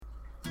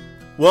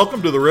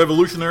Welcome to the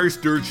Revolutionary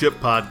Stewardship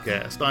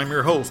Podcast. I'm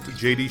your host,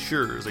 J.D.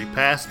 Schurz, a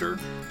pastor,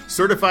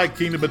 certified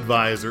kingdom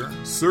advisor,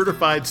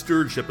 certified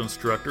stewardship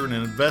instructor, and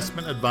an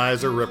investment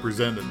advisor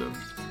representative.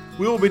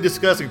 We will be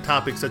discussing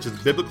topics such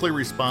as biblically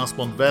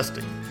responsible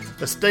investing,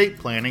 estate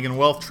planning, and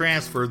wealth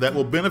transfer that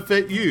will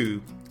benefit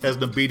you as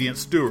an obedient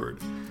steward.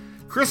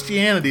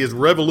 Christianity is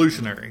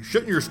revolutionary.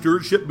 Shouldn't your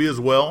stewardship be as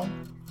well?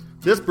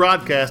 This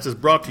broadcast is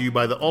brought to you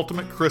by the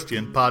Ultimate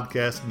Christian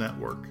Podcast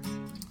Network.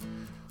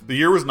 The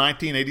year was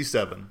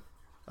 1987.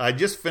 I had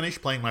just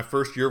finished playing my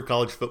first year of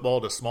college football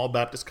at a small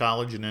Baptist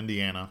college in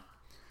Indiana.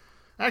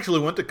 I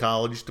actually went to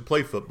college to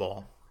play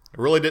football.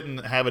 I really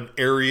didn't have an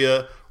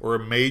area or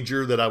a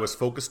major that I was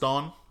focused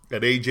on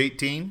at age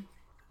 18.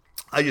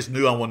 I just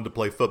knew I wanted to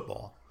play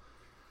football.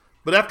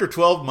 But after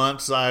 12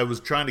 months, I was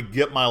trying to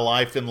get my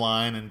life in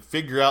line and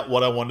figure out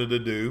what I wanted to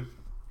do.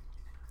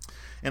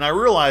 And I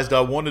realized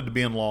I wanted to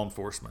be in law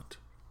enforcement.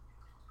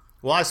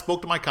 Well, I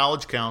spoke to my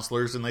college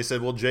counselors, and they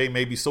said, well, Jay,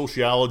 maybe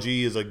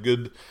sociology is a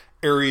good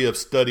area of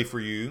study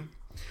for you.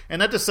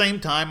 And at the same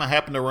time, I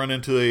happened to run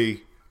into an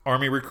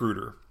Army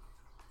recruiter.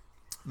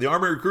 The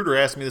Army recruiter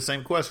asked me the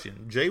same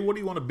question. Jay, what do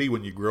you want to be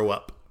when you grow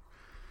up?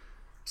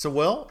 So,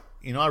 well,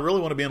 I really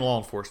want to be in law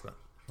enforcement.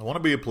 I want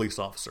to be a police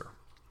officer.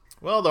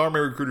 Well, the Army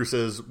recruiter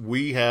says,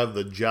 we have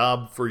the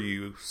job for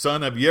you.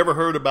 Son, have you ever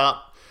heard about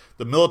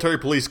the Military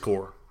Police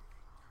Corps?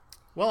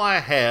 Well,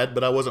 I had,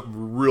 but I wasn't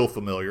real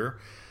familiar.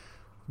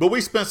 But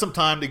we spent some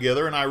time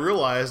together, and I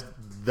realized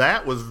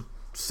that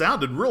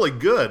sounded really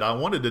good. I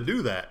wanted to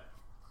do that.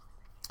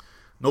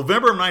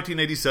 November of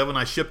 1987,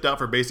 I shipped out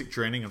for basic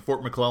training in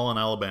Fort McClellan,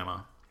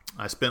 Alabama.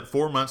 I spent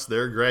 4 months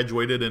there,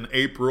 graduated in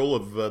April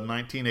of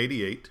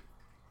 1988.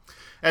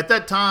 At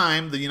that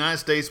time, the United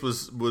States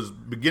was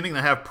beginning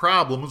to have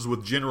problems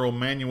with General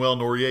Manuel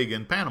Noriega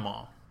in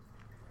Panama.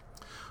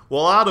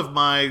 Well, out of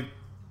my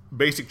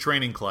basic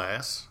training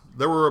class,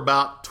 there were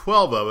about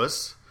 12 of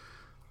us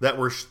that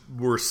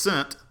were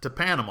sent to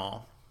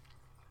Panama.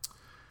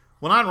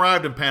 When I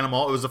arrived in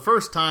Panama, it was the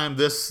first time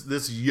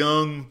this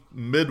young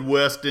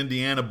Midwest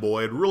Indiana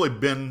boy had really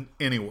been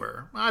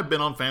anywhere. I'd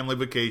been on family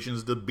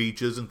vacations to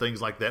beaches and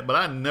things like that, but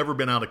I'd never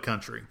been out of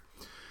country.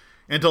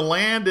 And to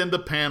land into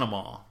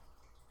Panama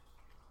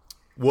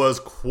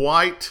was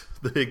quite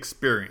the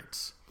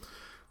experience.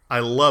 I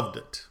loved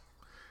it.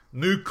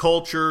 New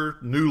culture,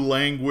 new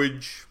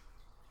language,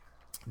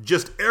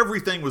 just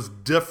everything was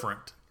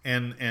different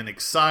and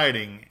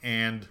exciting,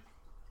 and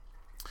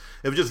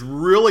it was just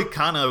really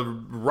kind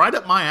of right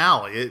up my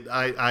alley.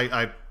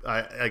 I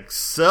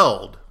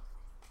excelled.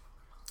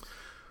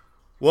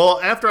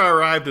 Well, after I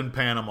arrived in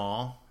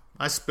Panama,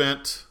 I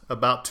spent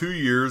about 2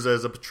 years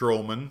as a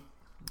patrolman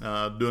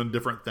doing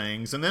different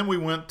things, and then we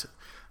went,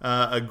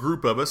 a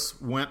group of us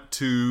went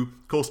to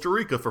Costa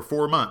Rica for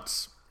 4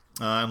 months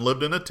and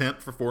lived in a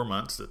tent for 4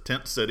 months, a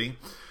tent city.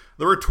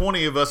 There were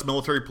 20 of us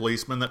military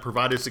policemen that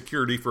provided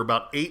security for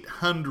about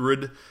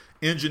 800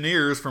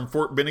 engineers from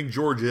Fort Benning,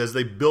 Georgia, as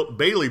they built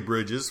Bailey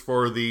bridges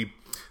for the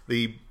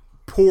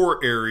poor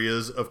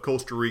areas of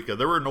Costa Rica.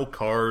 There were no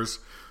cars.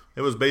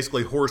 It was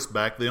basically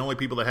horseback. The only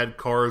people that had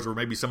cars were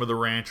maybe some of the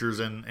ranchers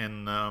and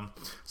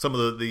some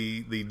of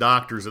the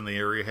doctors in the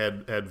area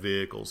had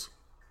vehicles.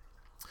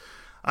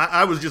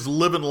 I was just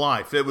living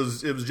life. It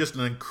was just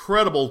an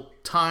incredible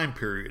time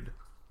period.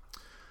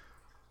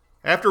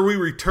 After we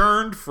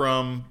returned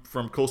from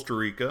Costa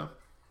Rica,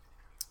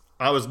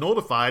 I was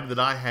notified that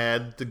I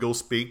had to go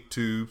speak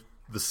to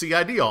the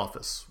CID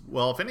office.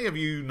 Well, if any of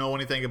you know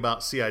anything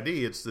about CID,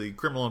 it's the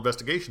Criminal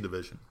Investigation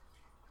Division.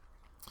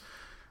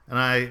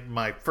 And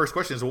my first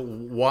question is,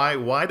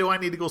 why do I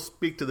need to go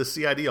speak to the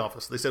CID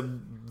office? They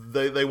said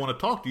they want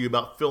to talk to you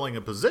about filling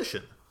a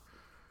position.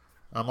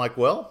 I'm like,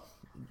 well,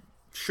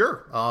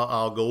 sure,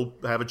 I'll go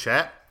have a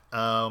chat.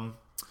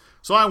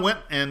 So I went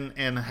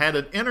and had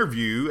an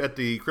interview at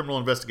the Criminal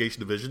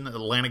Investigation Division,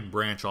 Atlantic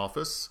Branch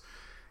office,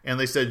 and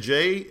they said,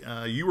 Jay,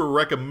 you were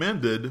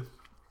recommended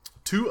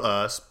to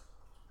us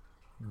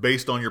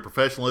based on your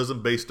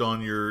professionalism, based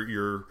on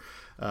your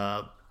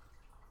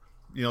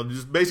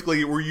just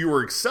basically where you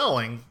were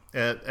excelling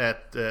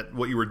at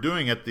what you were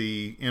doing at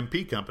the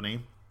MP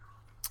company,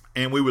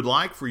 and we would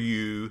like for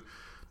you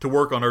to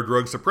work on our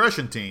drug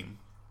suppression team.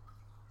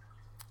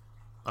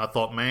 I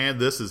thought, man,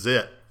 this is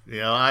it.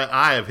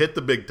 I have hit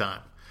the big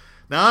time.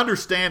 Now, I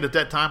understand at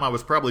that time I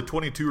was probably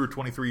 22 or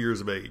 23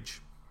 years of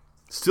age.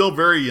 Still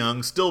very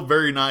young, still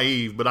very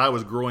naive, but I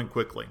was growing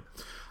quickly.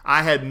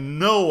 I had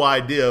no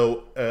idea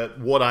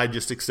what I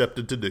just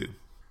accepted to do.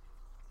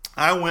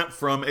 I went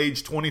from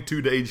age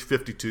 22 to age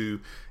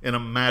 52 in a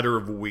matter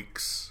of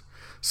weeks.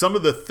 Some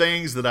of the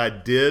things that I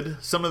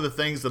did, some of the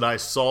things that I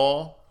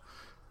saw,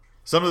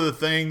 some of the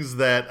things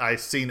that I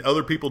seen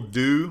other people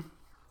do,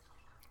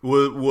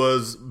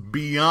 was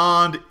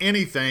beyond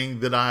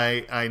anything that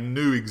I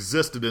knew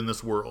existed in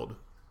this world.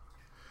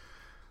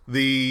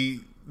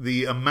 The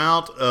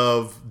amount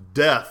of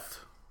death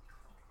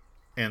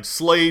and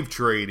slave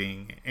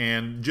trading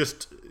and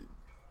just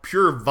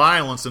pure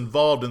violence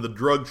involved in the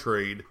drug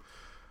trade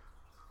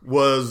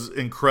was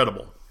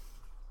incredible.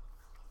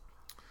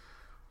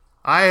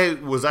 I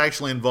was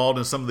actually involved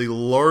in some of the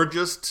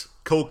largest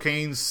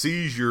cocaine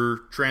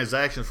seizure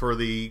transactions for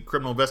the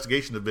Criminal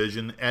Investigation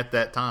Division at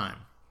that time.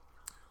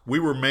 We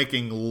were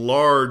making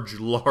large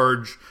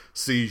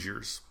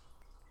seizures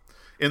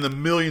in the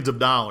millions of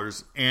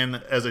dollars. And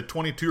as a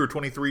 22 or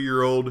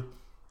 23-year-old,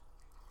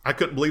 I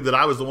couldn't believe that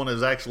I was the one that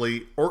was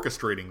actually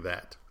orchestrating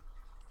that.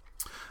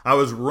 I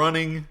was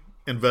running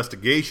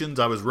investigations.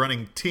 I was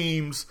running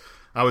teams.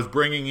 I was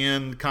bringing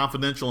in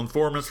confidential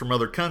informants from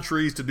other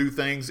countries to do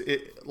things.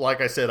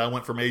 Like I said, I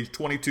went from age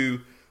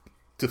 22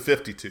 to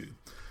 52.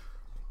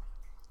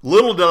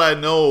 Little did I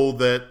know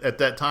that at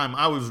that time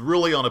I was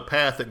really on a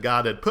path that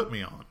God had put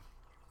me on.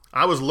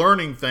 I was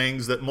learning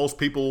things that most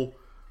people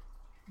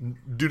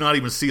do not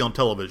even see on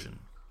television.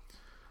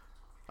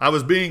 I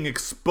was being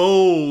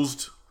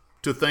exposed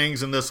to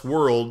things in this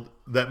world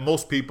that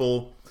most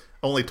people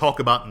only talk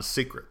about in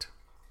secret.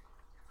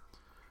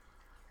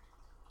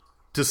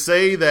 To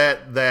say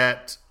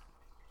that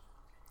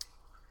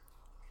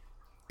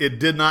it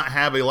did not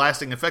have a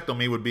lasting effect on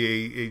me would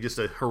be just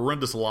a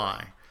horrendous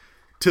lie.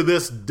 To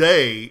this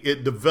day,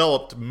 it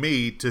developed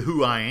me to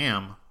who I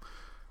am.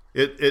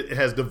 It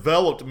has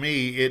developed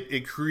me.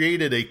 It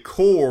created a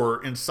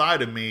core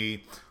inside of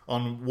me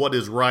on what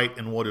is right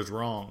and what is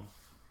wrong.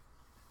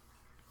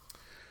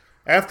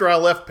 After I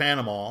left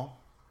Panama,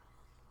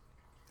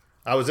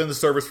 I was in the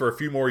service for a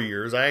few more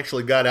years. I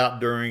actually got out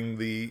during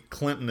the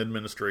Clinton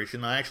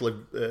administration. At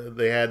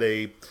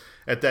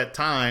that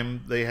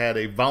time, they had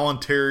a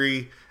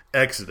voluntary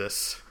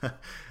exodus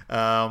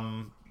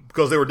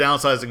because they were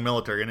downsizing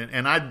military.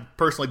 And I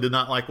personally did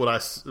not like what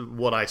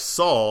I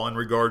saw in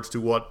regards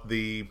to what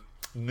the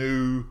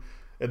new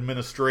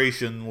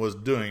administration was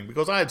doing,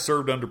 because I had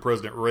served under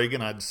President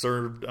Reagan, I'd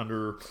served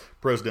under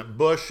President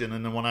Bush, and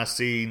then when I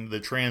seen the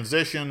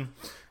transition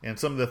and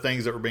some of the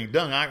things that were being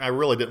done, I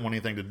really didn't want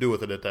anything to do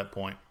with it at that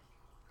point.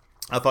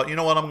 I thought, you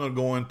know what, I'm going to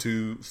go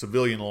into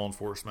civilian law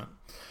enforcement.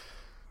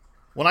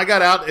 When I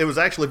got out, it was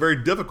actually very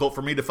difficult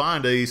for me to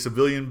find a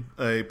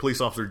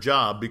police officer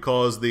job,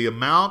 because the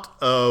amount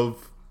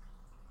of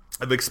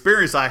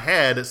experience I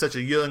had at such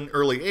a young,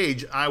 early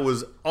age, I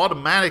was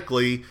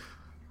automatically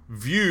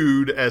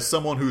viewed as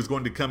someone who's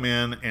going to come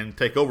in and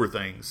take over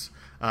things.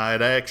 I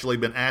had actually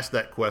been asked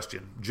that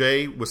question.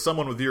 Jay, with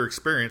someone with your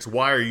experience,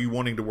 why are you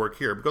wanting to work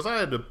here? Because I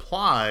had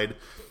applied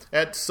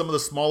at some of the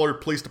smaller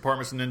police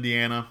departments in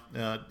Indiana,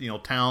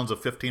 towns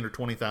of 15 or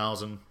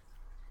 20,000.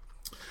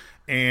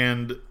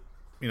 And,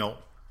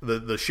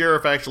 the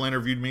sheriff actually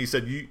interviewed me. He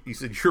said,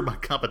 you're my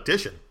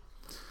competition.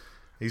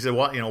 He said,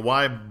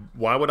 why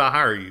would I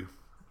hire you?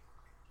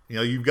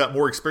 You've got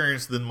more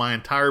experience than my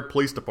entire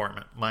police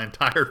department.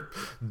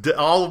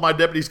 All of my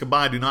deputies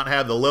combined do not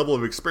have the level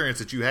of experience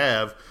that you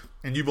have,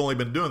 and you've only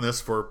been doing this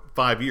for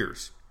 5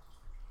 years.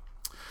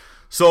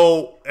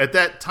 So at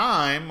that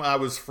time, I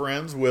was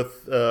friends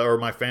with, or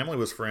my family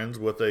was friends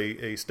with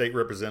a state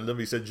representative.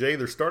 He said, Jay,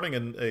 they're starting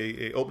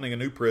opening a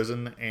new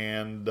prison,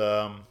 and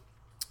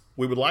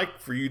we would like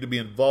for you to be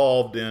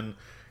involved in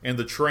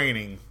the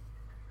training.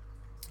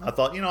 I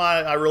thought,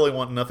 I really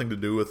want nothing to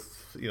do with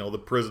the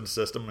prison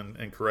system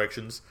and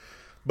corrections.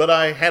 But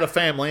I had a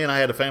family, and I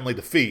had a family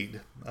to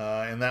feed,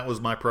 and that was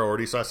my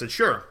priority. So I said,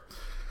 sure.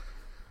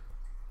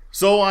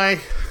 So I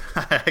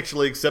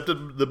actually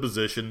accepted the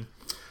position.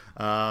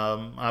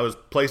 I was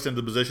placed into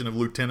the position of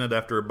lieutenant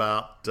after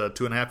about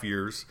 2.5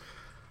 years.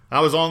 I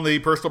was on the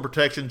personal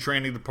protection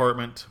training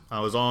department.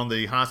 I was on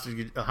the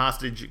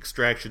hostage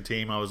extraction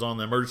team. I was on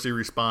the emergency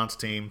response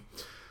team.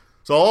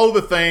 So all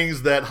the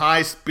things that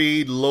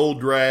high-speed,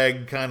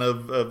 low-drag kind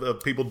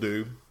of people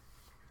do.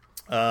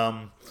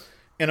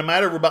 In a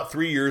matter of about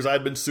 3 years, I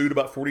had been sued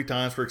about 40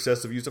 times for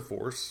excessive use of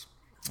force.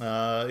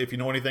 If you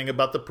know anything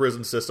about the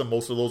prison system,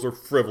 most of those are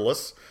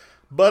frivolous.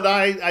 But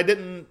I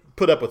didn't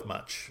put up with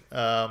much.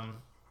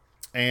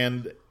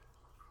 And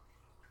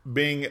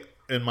being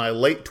in my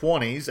late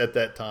 20s at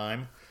that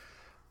time,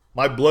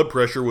 my blood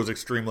pressure was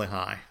extremely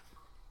high.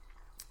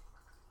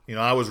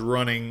 I was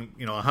running,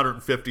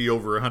 150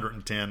 over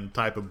 110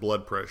 type of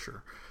blood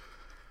pressure.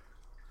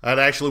 I'd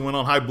actually went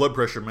on high blood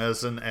pressure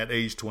medicine at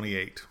age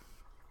 28.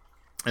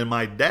 And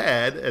my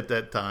dad at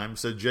that time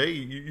said, Jay,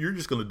 you're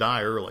just going to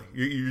die early.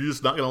 You're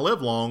just not going to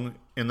live long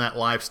in that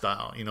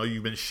lifestyle.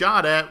 You've been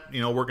shot at,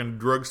 working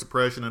drug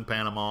suppression in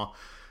Panama.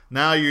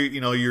 Now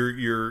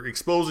you're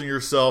exposing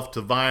yourself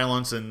to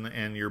violence,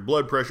 and your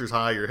blood pressure's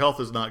high. Your health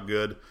is not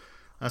good.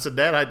 I said,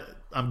 Dad,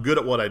 I'm good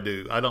at what I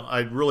do. I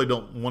really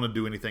don't want to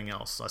do anything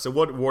else. I said,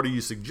 what are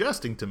you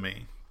suggesting to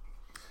me?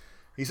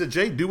 He said,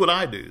 Jay, do what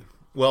I do.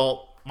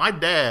 Well, my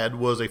dad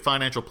was a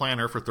financial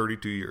planner for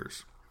 32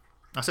 years.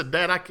 I said,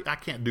 Dad, I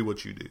can't do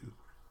what you do.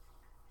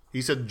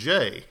 He said,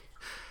 Jay,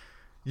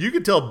 you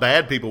could tell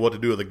bad people what to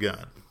do with a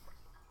gun.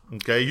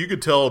 Okay, you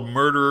could tell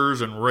murderers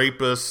and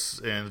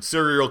rapists and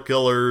serial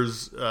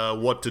killers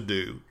what to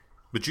do.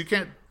 But you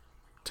can't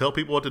tell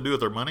people what to do with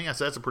their money? I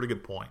said, that's a pretty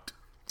good point.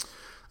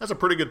 That's a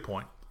pretty good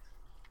point.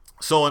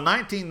 So in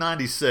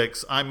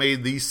 1996, I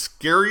made the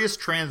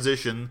scariest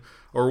transition,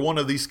 or one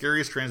of the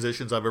scariest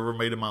transitions I've ever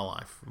made in my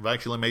life. I've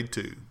actually made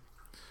two.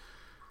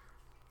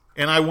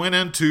 And I went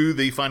into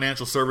the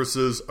financial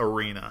services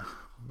arena,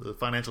 the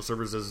financial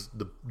services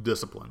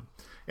discipline.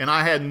 And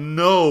I had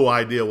no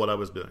idea what I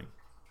was doing.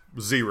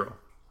 Zero.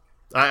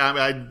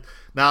 I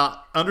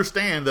now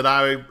understand that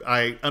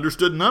I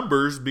understood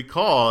numbers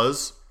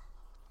because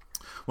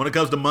when it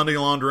comes to money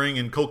laundering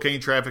and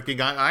cocaine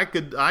trafficking, I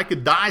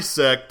could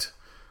dissect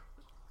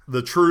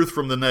the truth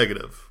from the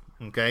negative.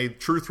 Okay,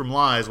 truth from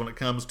lies when it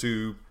comes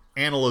to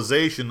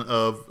analyzation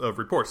of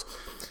reports.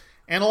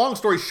 And a long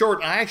story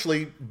short, I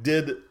actually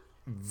did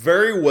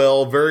very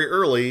well very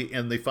early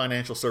in the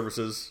financial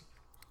services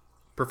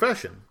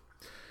profession.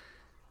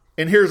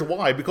 And here's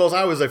why. Because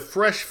I was a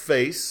fresh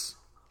face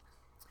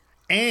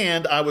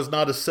and I was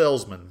not a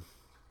salesman.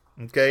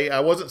 Okay, I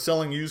wasn't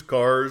selling used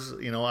cars.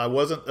 I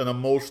wasn't an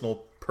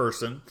emotional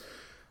person.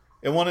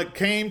 And when it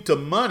came to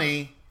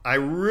money, I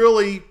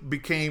really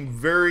became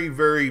very,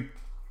 very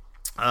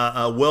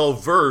well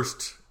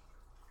versed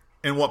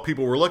in what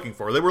people were looking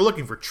for. They were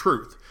looking for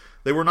truth.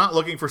 They were not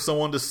looking for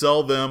someone to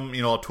sell them, a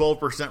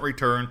 12%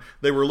 return.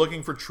 They were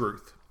looking for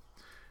truth.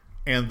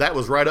 And that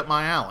was right up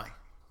my alley.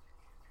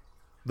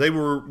 They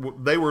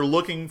were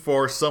looking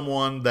for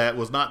someone that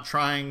was not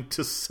trying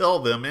to sell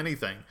them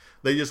anything.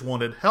 They just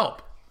wanted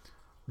help.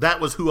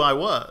 That was who I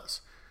was.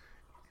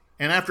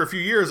 And after a few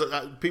years,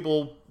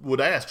 people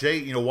would ask,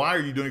 Jay, why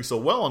are you doing so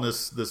well in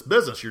this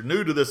business? You're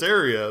new to this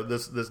area,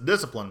 this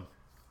discipline.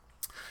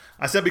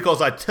 I said,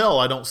 because I tell,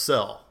 I don't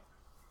sell.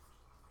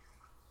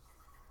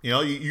 You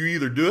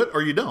either do it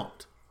or you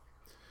don't.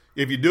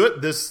 If you do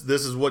it, this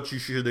is what you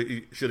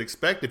should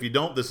expect. If you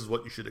don't, this is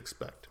what you should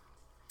expect.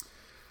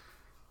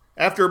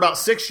 After about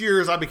 6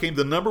 years, I became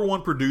the number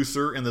one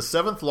producer in the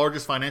 7th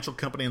largest financial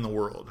company in the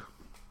world.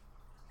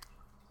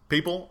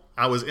 People,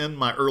 I was in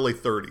my early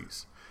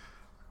 30s.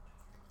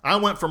 I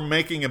went from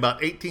making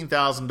about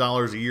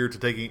 $18,000 a year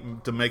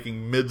to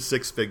making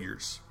mid-6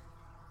 figures.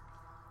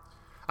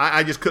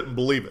 I just couldn't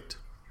believe it.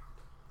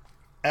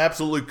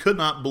 Absolutely could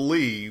not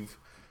believe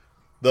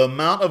the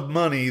amount of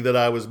money that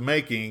I was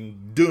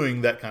making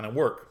doing that kind of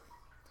work.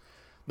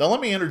 Now let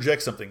me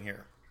interject something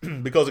here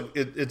because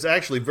it's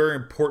actually a very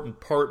important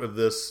part of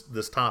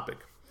this topic.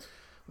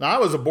 Now I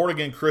was a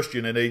born-again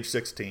Christian at age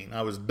 16.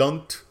 I was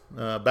dunked,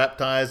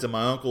 baptized in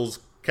my uncle's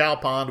cow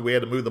pond. We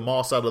had to move the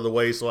moss out of the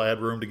way so I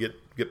had room to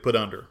get put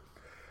under.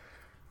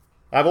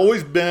 I've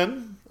always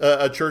been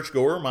a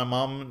churchgoer. My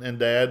mom and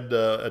dad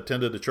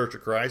attended the Church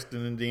of Christ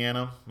in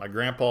Indiana. My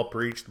grandpa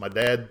preached. My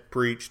dad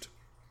preached.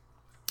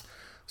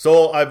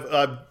 So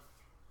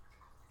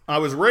I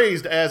was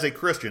raised as a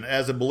Christian,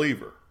 as a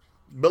believer.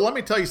 But let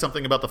me tell you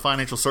something about the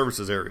financial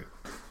services area.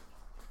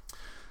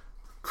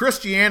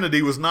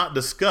 Christianity was not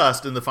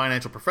discussed in the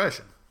financial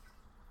profession.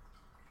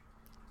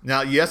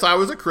 Now, yes, I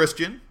was a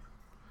Christian,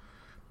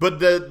 but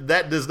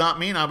that does not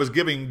mean I was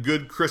giving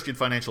good Christian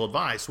financial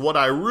advice. What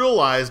I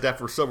realized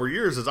after several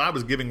years is I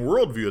was giving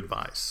worldview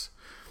advice,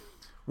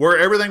 where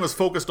everything was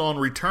focused on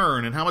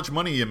return and how much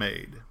money you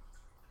made.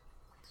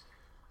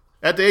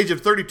 At the age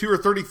of 32 or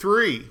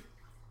 33,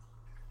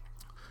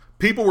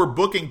 people were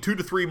booking 2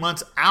 to 3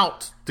 months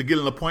out to get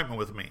an appointment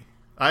with me.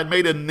 I had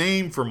made a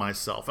name for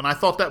myself, and I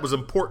thought that was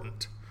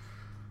important.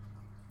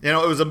 It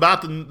was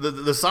about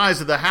the size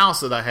of the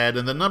house that I had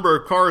and the number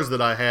of cars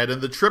that I had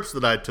and the trips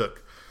that I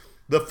took.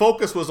 The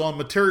focus was on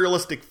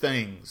materialistic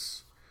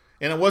things,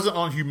 and it wasn't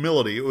on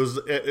humility.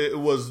 It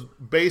was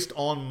based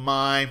on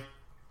my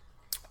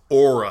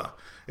aura.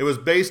 It was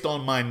based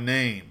on my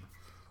name.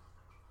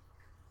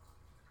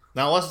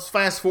 Now let's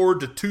fast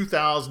forward to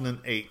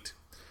 2008.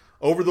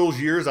 Over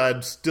those years, I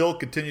had still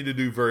continued to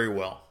do very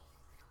well.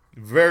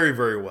 Very,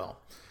 very well.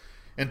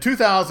 In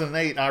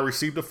 2008, I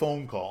received a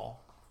phone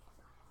call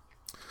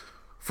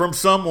from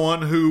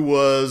someone who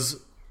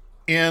was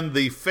in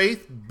the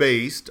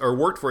faith-based, or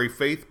worked for a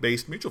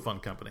faith-based mutual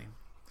fund company.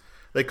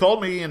 They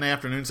called me in the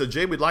afternoon and said,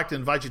 Jay, we'd like to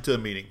invite you to a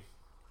meeting.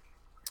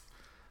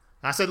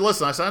 I said,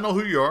 listen, I know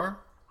who you are.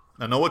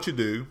 I know what you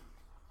do.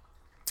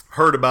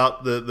 Heard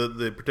about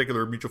the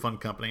particular mutual fund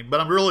company, but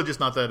I'm really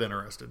just not that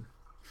interested.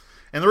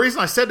 And the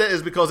reason I said that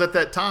is because at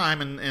that time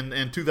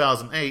in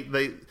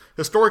 2008,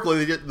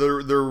 historically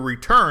their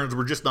returns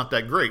were just not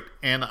that great,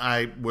 and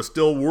I was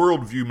still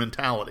worldview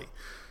mentality.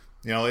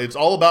 It's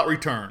all about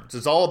returns.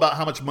 It's all about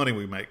how much money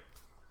we make.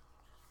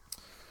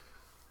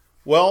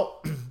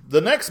 Well,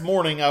 the next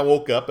morning I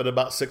woke up at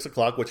about 6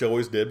 o'clock, which I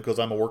always did because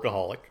I'm a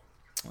workaholic,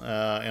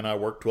 and I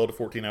work 12 to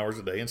 14 hours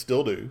a day and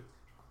still do.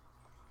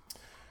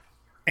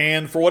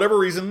 And for whatever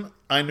reason,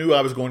 I knew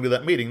I was going to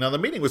that meeting. Now, the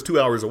meeting was 2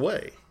 hours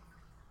away.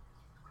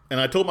 And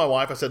I told my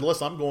wife, I said,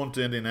 listen, I'm going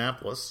to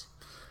Indianapolis.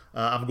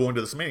 I'm going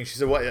to this meeting. She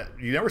said, well,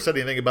 you never said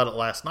anything about it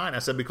last night. I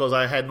said, because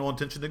I had no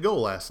intention to go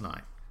last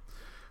night.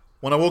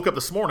 When I woke up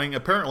this morning,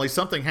 apparently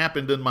something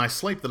happened in my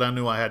sleep that I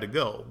knew I had to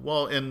go.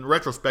 Well, in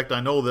retrospect, I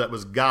know that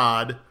was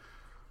God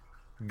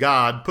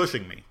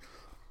pushing me.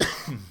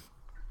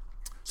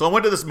 So I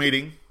went to this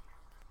meeting,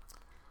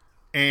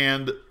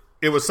 and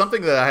it was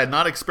something that I had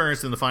not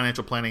experienced in the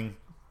financial planning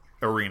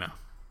arena.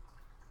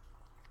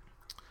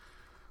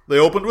 They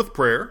opened with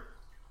prayer,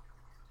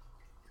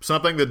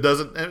 Something that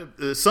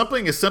doesn't,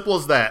 something as simple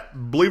as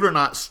that, believe it or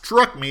not,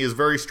 struck me as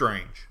very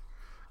strange.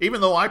 Even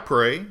though I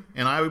pray,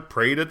 and I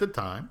prayed at the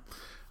time,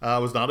 I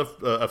was not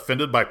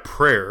offended by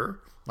prayer.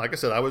 Like I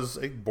said, I was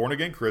a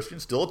born-again Christian,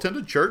 still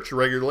attended church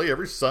regularly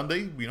every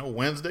Sunday,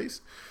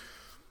 Wednesdays.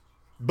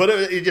 But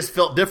it just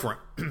felt different.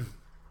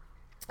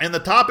 And the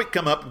topic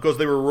come up because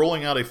they were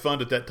rolling out a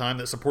fund at that time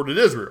that supported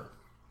Israel.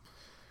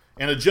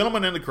 And a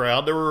gentleman in the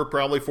crowd, there were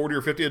probably 40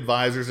 or 50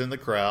 advisors in the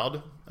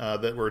crowd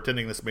that were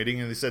attending this meeting,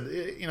 and he said,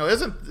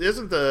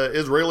 isn't the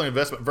Israeli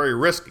investment very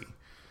risky?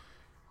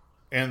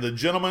 And the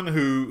gentleman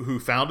who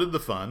founded the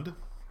fund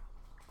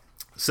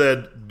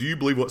said, do you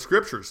believe what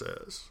Scripture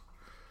says?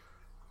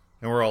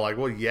 And we're all like,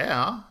 well,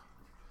 yeah.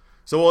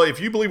 So, well, if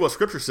you believe what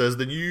Scripture says,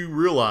 then you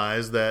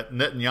realize that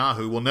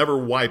Netanyahu will never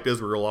wipe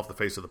Israel off the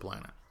face of the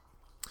planet.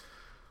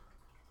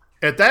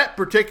 At that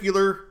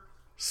particular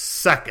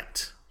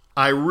second,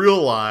 I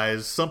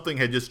realized something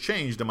had just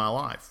changed in my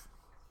life.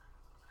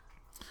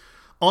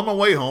 On my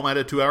way home, I had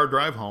a 2-hour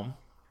drive home.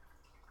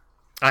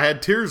 I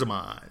had tears in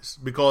my eyes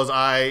because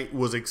I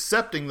was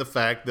accepting the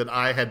fact that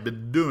I had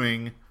been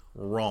doing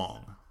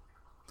wrong.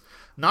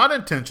 Not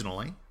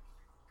intentionally,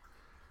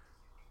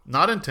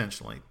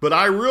 but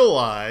I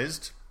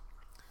realized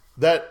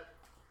that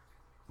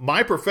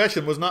my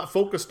profession was not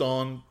focused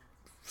on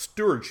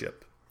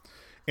stewardship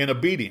and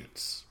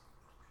obedience.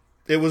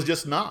 It was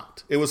just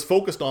not. It was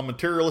focused on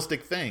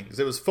materialistic things.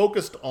 It was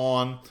focused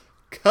on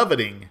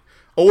coveting,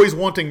 always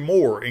wanting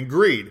more, and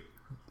greed.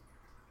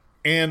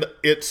 And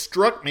it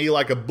struck me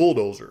like a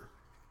bulldozer.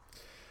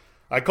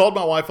 I called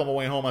my wife on my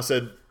way home. I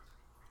said,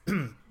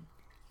 I'm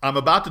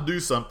about to do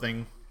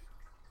something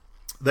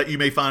that you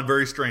may find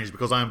very strange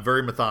because I am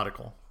very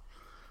methodical.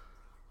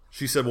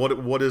 She said,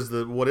 what is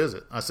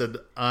it? I said,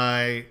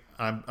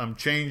 I'm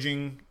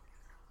changing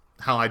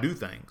how I do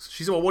things.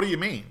 She said, well, what do you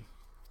mean?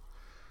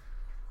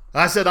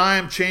 I said, I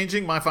am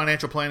changing my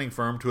financial planning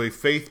firm to a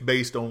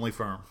faith-based only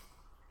firm.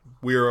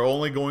 We are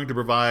only going to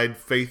provide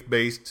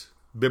faith-based,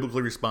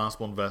 biblically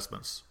responsible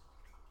investments.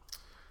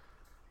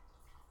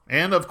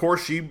 And, of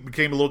course, she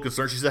became a little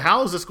concerned. She said,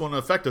 how is this going to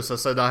affect us? I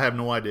said, I have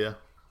no idea.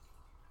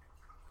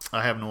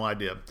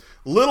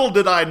 Little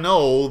did I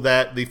know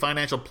that the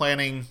financial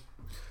planning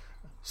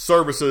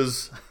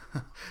services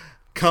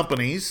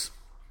companies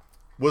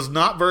was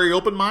not very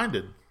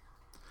open-minded.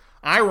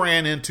 I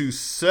ran into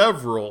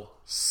several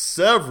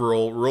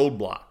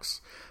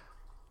roadblocks.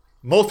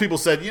 Most people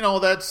said,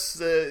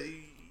 that's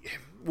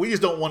we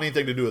just don't want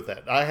anything to do with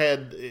that.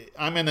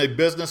 I'm in a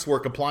business where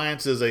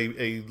compliance is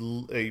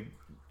a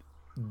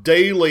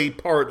daily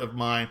part of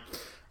my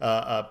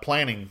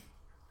planning,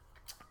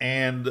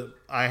 and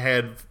I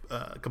had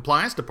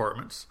compliance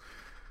departments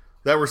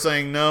that were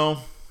saying, no,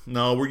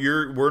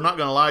 we're not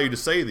going to allow you to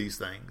say these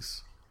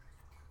things.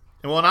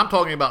 And when I'm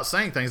talking about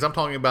saying things, I'm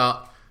talking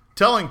about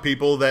telling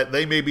people that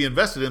they may be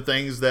invested in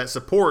things that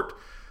support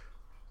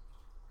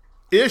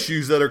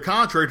issues that are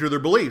contrary to their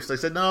beliefs. They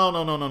said, no,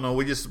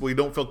 we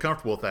don't feel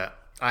comfortable with that.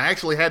 I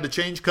actually had to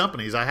change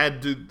companies. I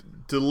had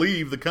to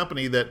leave the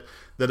company that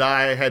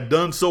I had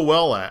done so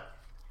well at.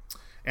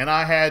 And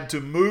I had to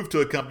move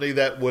to a company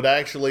that would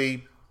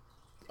actually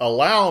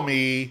allow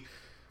me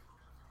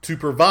to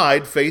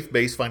provide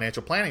faith-based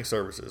financial planning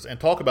services and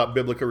talk about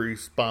biblically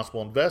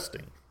responsible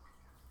investing.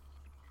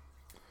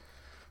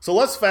 So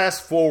let's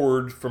fast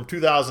forward from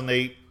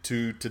 2008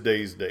 to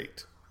today's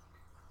date.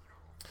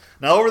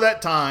 Now, over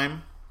that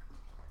time,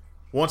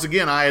 once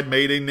again, I had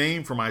made a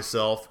name for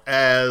myself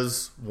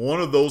as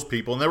one of those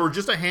people, and there were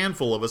just a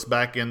handful of us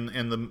back in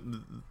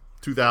the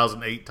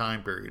 2008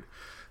 time period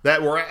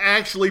that were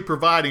actually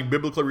providing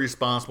biblically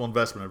responsible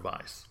investment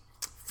advice,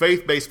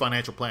 faith-based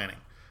financial planning.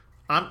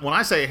 When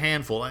I say a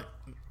handful,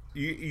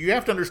 you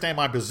have to understand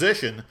my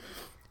position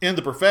in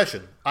the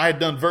profession. I had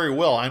done very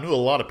well. I knew a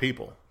lot of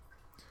people.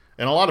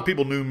 And a lot of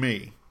people knew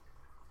me.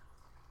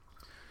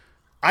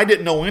 I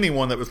didn't know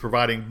anyone that was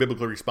providing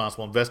biblically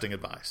responsible investing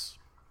advice.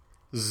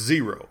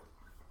 Zero.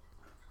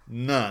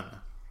 None.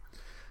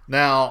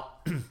 Now,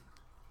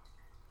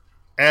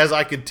 as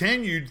I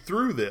continued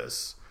through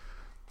this,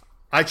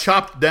 I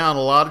chopped down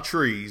a lot of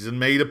trees and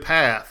made a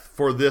path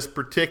for this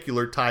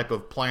particular type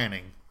of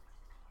planning.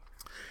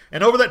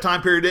 And over that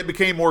time period, it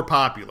became more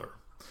popular.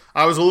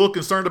 I was a little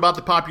concerned about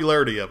the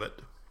popularity of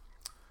it,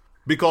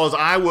 because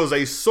I was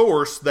a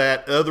source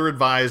that other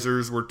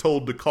advisors were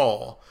told to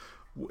call,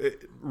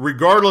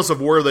 regardless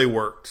of where they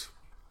worked,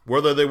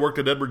 whether they worked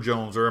at Edward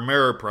Jones or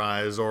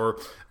Ameriprise or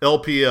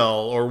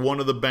LPL or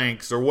one of the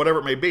banks or whatever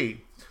it may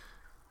be.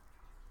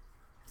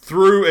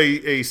 Through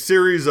a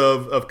series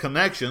of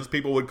connections,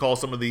 people would call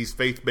some of these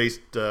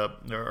faith-based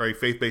or a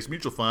faith-based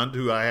mutual fund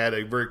who I had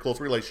a very close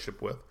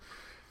relationship with.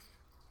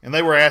 And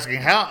they were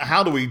asking,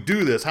 how do we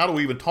do this? How do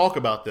we even talk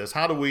about this?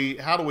 How do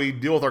we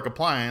deal with our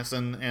compliance?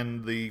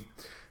 And the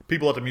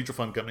people at the mutual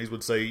fund companies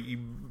would say,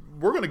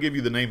 we're going to give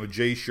you the name of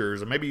Jay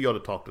Schurz, and maybe you ought to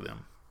talk to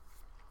them.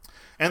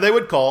 And they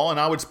would call, and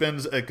I would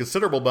spend a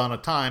considerable amount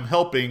of time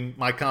helping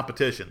my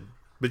competition.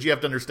 But you have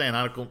to understand,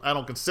 I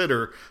don't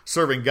consider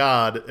serving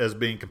God as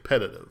being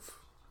competitive.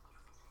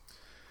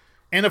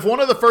 And if one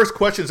of the first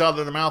questions out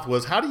of their mouth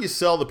was, how do you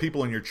sell the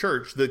people in your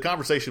church? The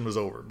conversation was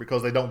over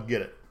because they don't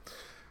get it.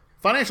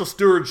 Financial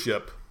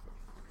stewardship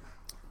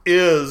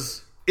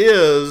is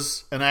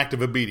an act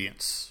of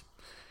obedience.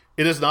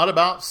 It is not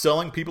about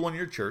selling people in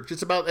your church.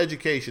 It's about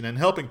education and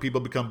helping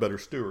people become better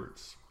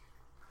stewards.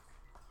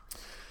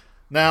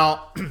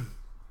 Now,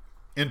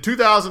 in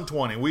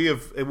 2020, we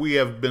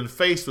have been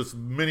faced with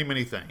many,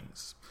 many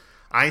things.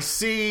 I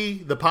see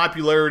the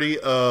popularity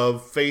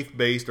of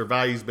faith-based or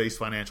values-based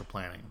financial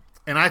planning.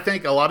 And I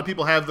think a lot of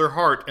people have their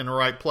heart in the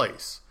right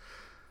place.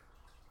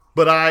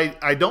 But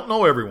I don't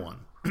know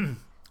everyone.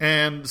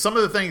 And some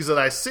of the things that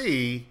I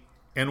see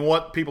and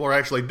what people are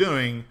actually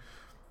doing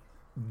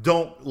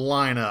don't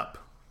line up,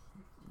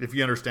 if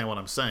you understand what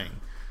I'm saying.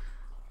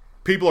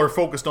 People are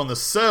focused on the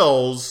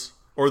sales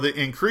or the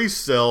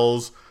increased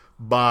sales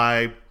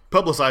by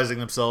publicizing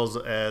themselves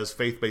as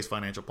faith-based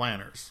financial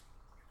planners.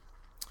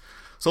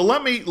 So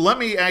let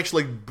me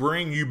actually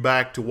bring you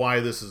back to why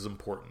this is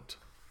important.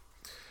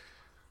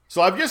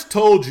 So I've just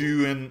told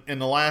you in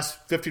the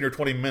last 15 or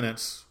 20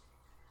 minutes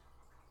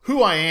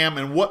who I am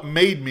and what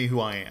made me who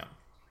I am.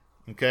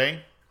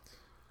 Okay?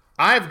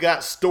 I've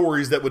got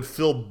stories that would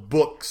fill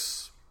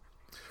books.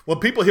 When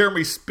people hear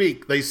me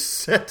speak, they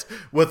sit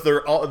with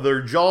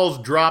their jaws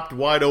dropped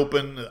wide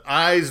open,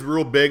 eyes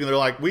real big, and they're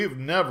like, we've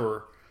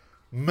never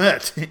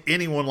met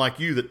anyone like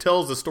you that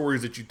tells the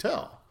stories that you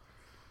tell.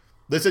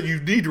 They said, you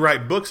need to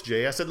write books,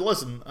 Jay. I said,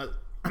 listen,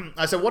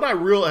 I said, what I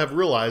have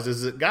realized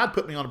is that God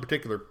put me on a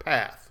particular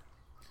path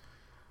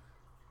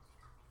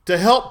to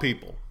help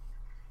people.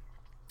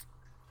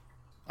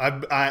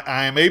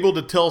 I am able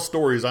to tell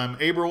stories. I'm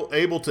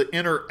able to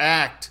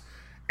interact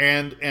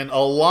and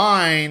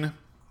align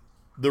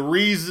the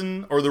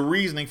reason or the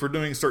reasoning for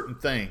doing certain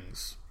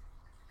things.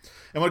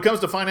 And when it comes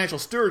to financial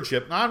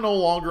stewardship, I'm no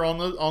longer on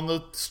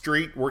the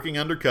street working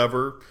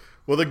undercover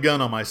with a gun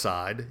on my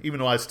side, even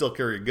though I still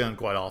carry a gun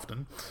quite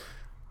often.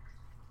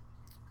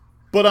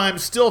 But I'm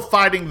still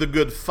fighting the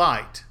good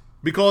fight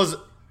because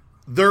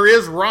there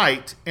is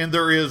right and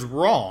there is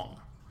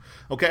wrong.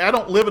 Okay, I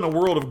don't live in a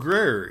world of gray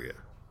area.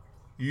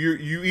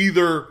 You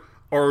either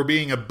are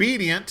being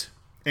obedient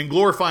and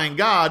glorifying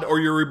God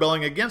or you're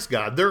rebelling against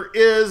God. There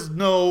is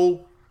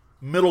no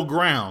middle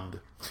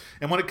ground.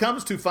 And when it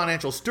comes to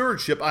financial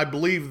stewardship, I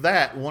believe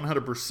that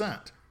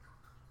 100%.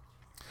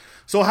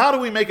 So how do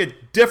we make a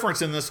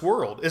difference in this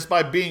world? It's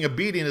by being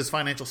obedient as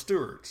financial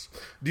stewards.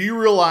 Do you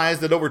realize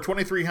that over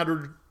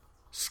 2,300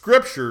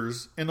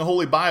 scriptures in the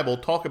Holy Bible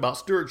talk about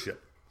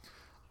stewardship?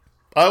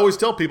 I always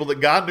tell people that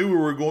God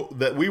knew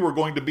that we were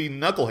going to be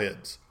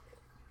knuckleheads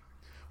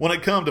when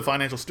it comes to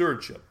financial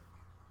stewardship.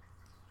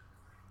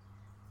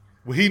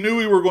 He knew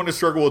we were going to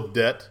struggle with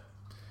debt.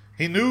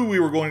 He knew we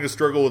were going to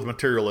struggle with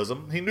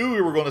materialism. He knew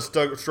we were going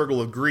to struggle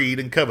with greed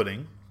and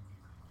coveting.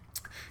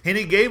 And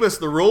he gave us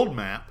the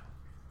roadmap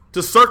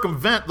to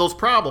circumvent those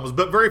problems.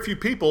 But very few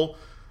people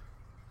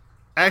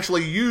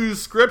actually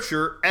use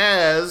Scripture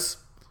as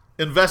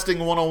investing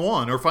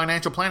 101 or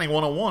financial planning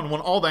 101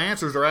 when all the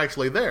answers are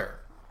actually there.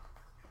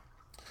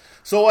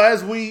 So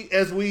as we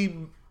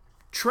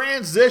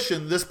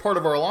transition this part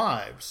of our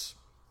lives,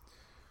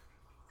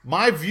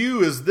 my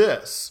view is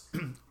this.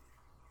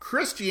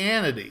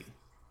 Christianity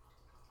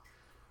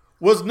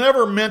was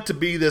never meant to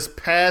be this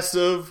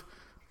passive,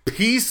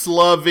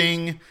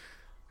 peace-loving,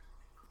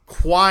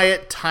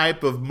 quiet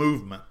type of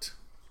movement.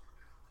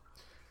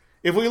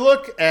 If we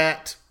look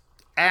at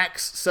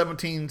Acts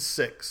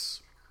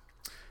 17:6,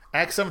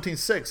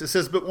 it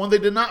says, "But when they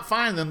did not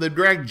find them, they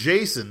dragged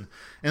Jason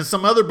and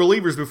some other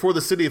believers before the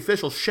city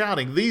officials,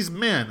 shouting, 'These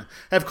men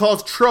have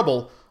caused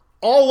trouble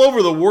all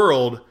over the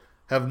world,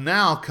 have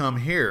now come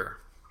here.'"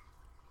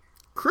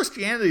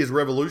 Christianity is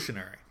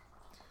revolutionary.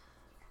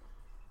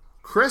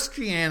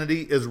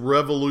 Christianity is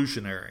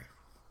revolutionary.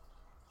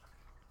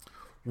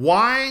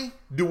 Why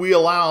do we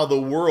allow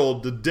the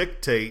world to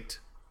dictate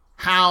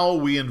how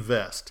we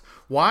invest?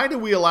 Why do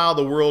we allow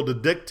the world to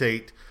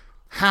dictate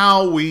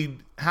how we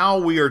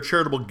are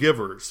charitable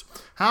givers?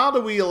 How do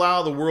we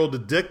allow the world to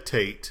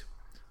dictate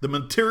the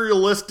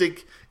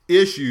materialistic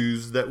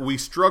issues that we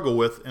struggle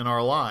with in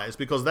our lives?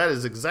 Because that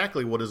is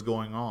exactly what is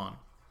going on.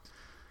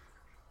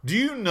 Do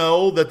you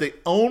know that the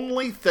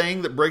only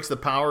thing that breaks the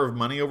power of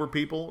money over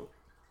people,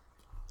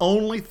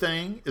 only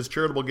thing, is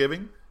charitable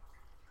giving?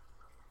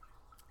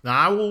 Now,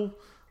 I will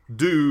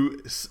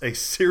do a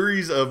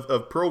series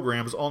of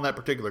programs on that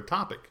particular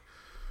topic.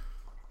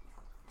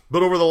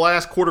 But over the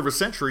last quarter of a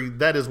century,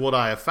 that is what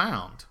I have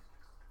found.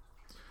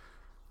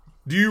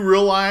 Do you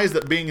realize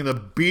that being an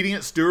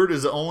obedient steward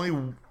is the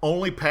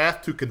only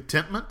path to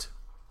contentment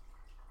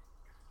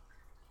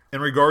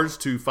in regards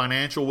to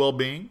financial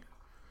well-being?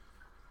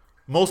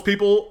 Most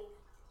people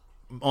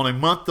on a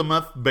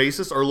month-to-month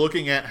basis are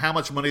looking at how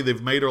much money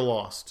they've made or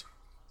lost.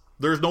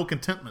 There's no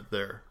contentment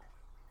there.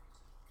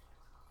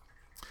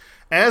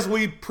 As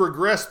we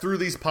progress through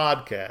these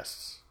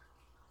podcasts,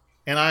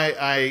 and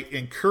I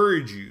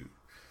encourage you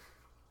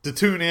to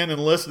tune in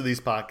and listen to these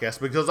podcasts,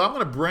 because I'm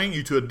going to bring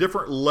you to a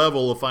different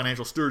level of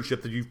financial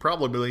stewardship that you've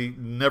probably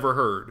never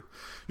heard.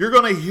 You're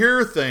going to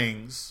hear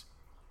things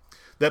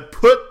that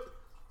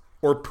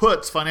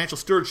puts financial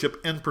stewardship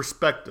in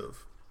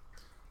perspective.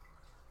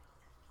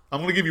 I'm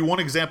going to give you one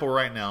example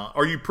right now.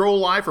 Are you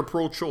pro-life or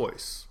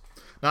pro-choice?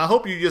 Now, I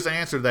hope you just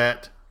answer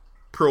that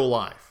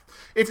pro-life.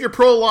 If you're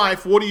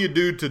pro-life, what do you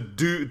do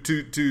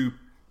to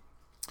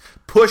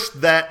push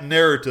that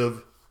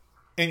narrative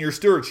in your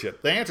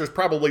stewardship? The answer is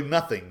probably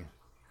nothing.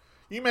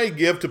 You may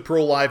give to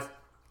pro-life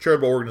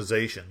charitable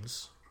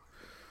organizations,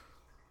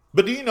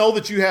 but do you know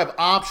that you have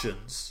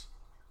options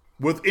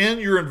within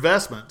your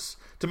investments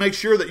to make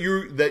sure that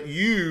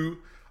you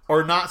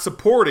are not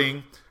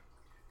supporting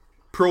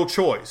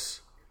pro-choice,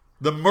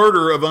 the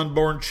murder of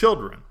unborn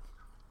children?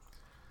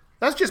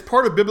 That's just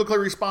part of biblically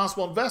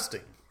responsible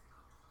investing.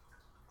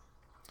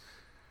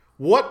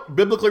 What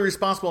biblically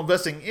responsible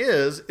investing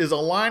is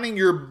aligning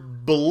your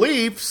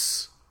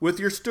beliefs with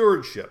your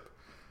stewardship.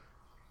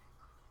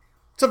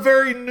 It's a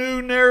very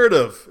new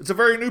narrative. It's a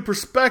very new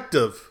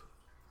perspective.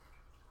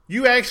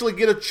 You actually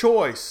get a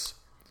choice.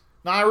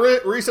 Now, I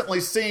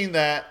recently seen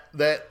that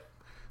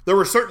there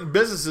were certain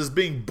businesses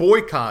being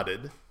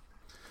boycotted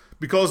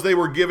because they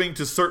were giving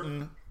to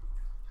certain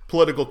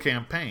political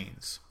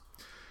campaigns.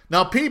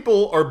 Now,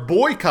 people are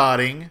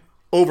boycotting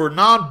over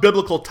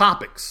non-biblical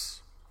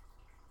topics.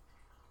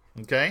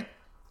 Okay?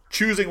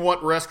 Choosing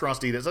what restaurants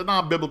to eat is a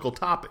non-biblical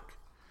topic.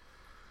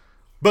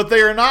 But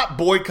they are not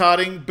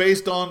boycotting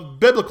based on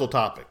biblical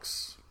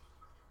topics.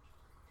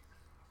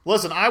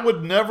 Listen, I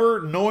would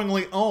never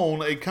knowingly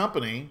own a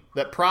company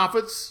that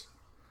profits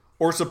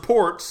or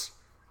supports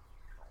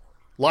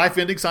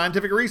life-ending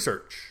scientific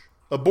research,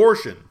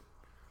 abortion,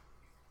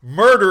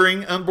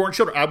 murdering unborn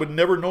children. I would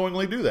never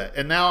knowingly do that.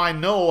 And now I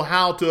know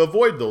how to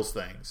avoid those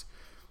things.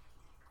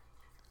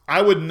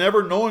 I would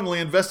never knowingly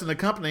invest in a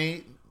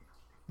company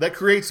that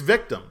creates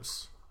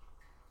victims.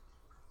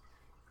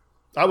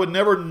 I would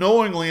never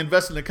knowingly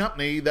invest in a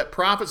company that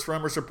profits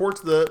from or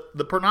supports the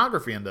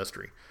pornography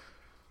industry.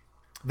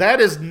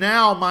 That is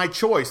now my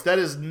choice. That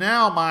is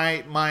now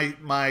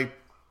my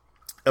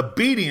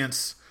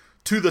obedience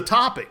to the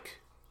topic.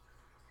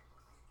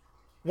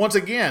 Once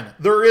again,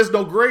 there is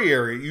no gray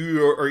area.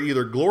 You are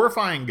either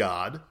glorifying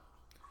God,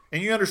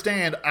 and you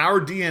understand our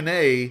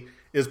DNA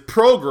is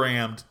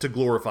programmed to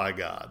glorify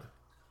God.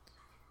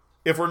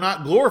 If we're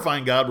not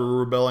glorifying God, we're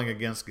rebelling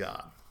against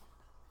God.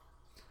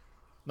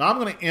 Now, I'm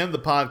going to end the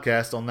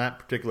podcast on that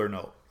particular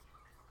note.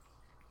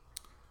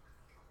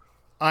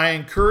 I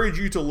encourage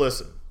you to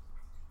listen.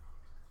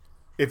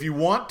 If you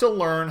want to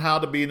learn how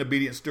to be an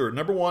obedient steward,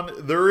 number one,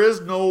 there is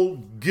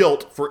no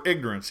guilt for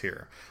ignorance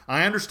here.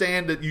 I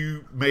understand that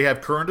you may have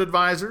current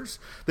advisors,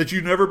 that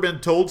you've never been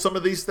told some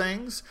of these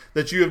things,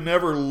 that you have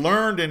never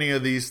learned any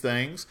of these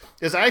things.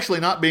 It's actually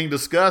not being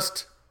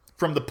discussed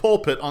from the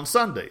pulpit on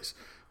Sundays.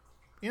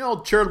 You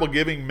know, charitable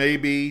giving may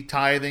be,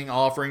 tithing,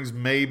 offerings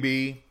may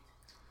be.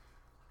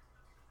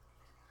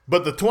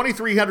 But the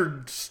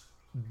 2,300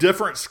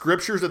 different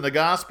scriptures in the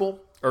gospel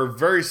are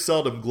very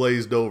seldom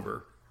glazed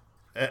over,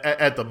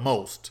 at the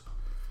most.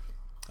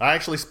 I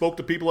actually spoke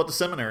to people at the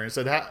seminary and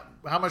said,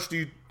 how much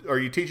are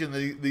you teaching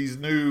these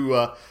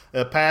new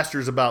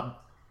pastors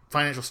about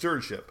financial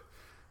stewardship?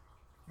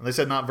 And they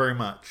said, not very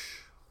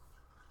much.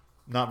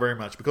 Not very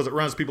much, because it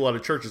runs people out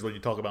of churches when you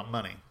talk about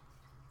money.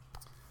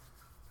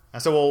 I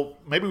said, well,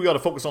 maybe we got to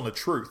focus on the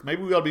truth.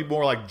 Maybe we got to be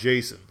more like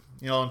Jason.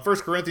 You know, in 1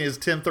 Corinthians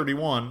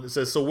 10:31, it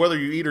says, so whether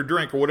you eat or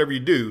drink or whatever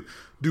you do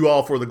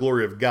all for the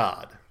glory of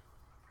God.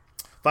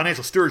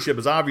 Financial stewardship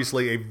is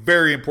obviously a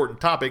very important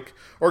topic,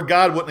 or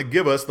God wouldn't have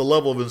given us the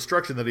level of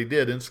instruction that he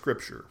did in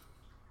Scripture.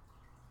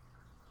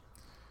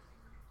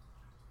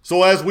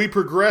 So as we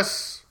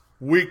progress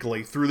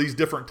weekly through these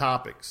different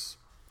topics,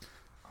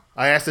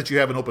 I ask that you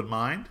have an open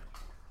mind.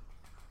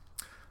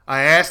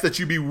 I ask that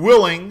you be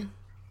willing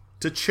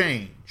to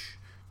change.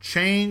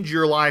 Change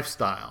your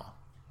lifestyle.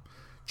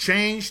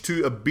 Change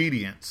to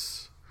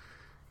obedience.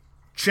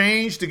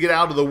 Change to get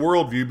out of the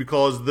worldview,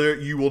 because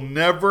you will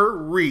never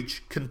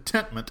reach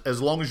contentment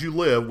as long as you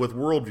live with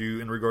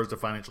worldview in regards to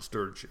financial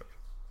stewardship.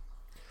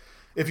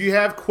 If you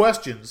have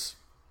questions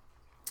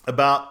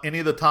about any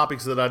of the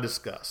topics that I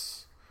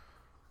discuss,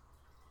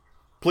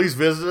 please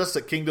visit us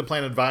at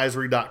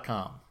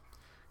kingdomplanadvisory.com.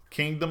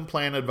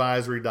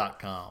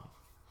 kingdomplanadvisory.com.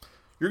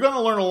 You're going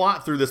to learn a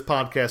lot through this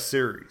podcast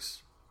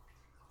series.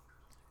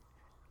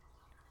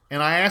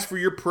 And I ask for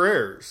your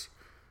prayers.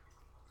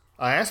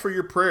 I ask for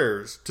your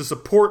prayers to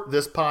support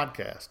this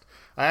podcast.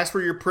 I ask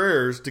for your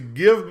prayers to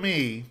give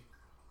me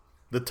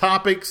the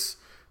topics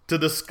to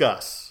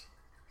discuss,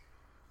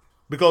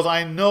 because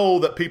I know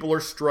that people are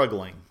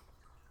struggling.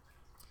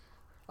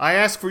 I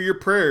ask for your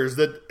prayers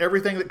that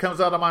everything that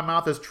comes out of my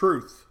mouth is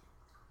truth,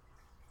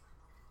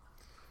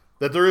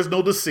 that there is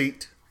no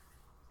deceit,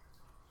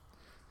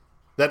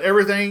 that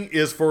everything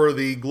is for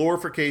the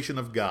glorification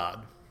of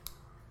God.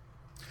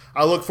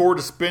 I look forward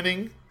to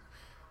spending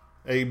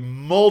a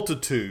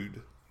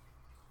multitude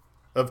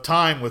of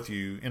time with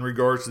you in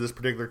regards to this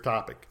particular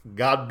topic.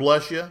 God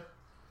bless you,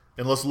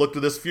 And let's look to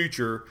this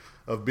future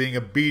of being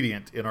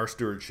obedient in our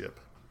stewardship.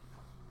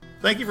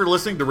 Thank you for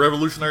listening to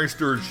Revolutionary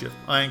Stewardship.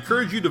 I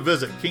encourage you to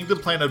visit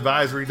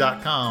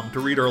kingdomplanadvisory.com to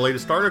read our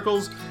latest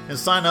articles and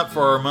sign up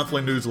for our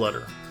monthly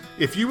newsletter.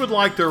 If you would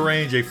like to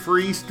arrange a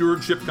free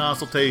stewardship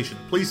consultation,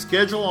 please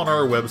schedule on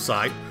our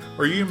website,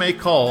 or you may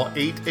call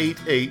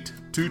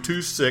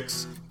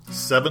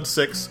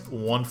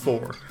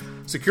 888-226-7614.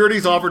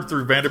 Securities offered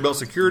through Vanderbilt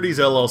Securities,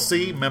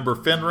 LLC, member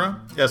FINRA,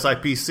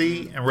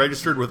 SIPC, and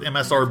registered with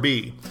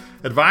MSRB.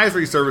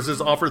 Advisory services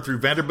offered through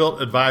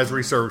Vanderbilt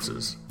Advisory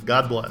Services.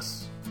 God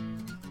bless.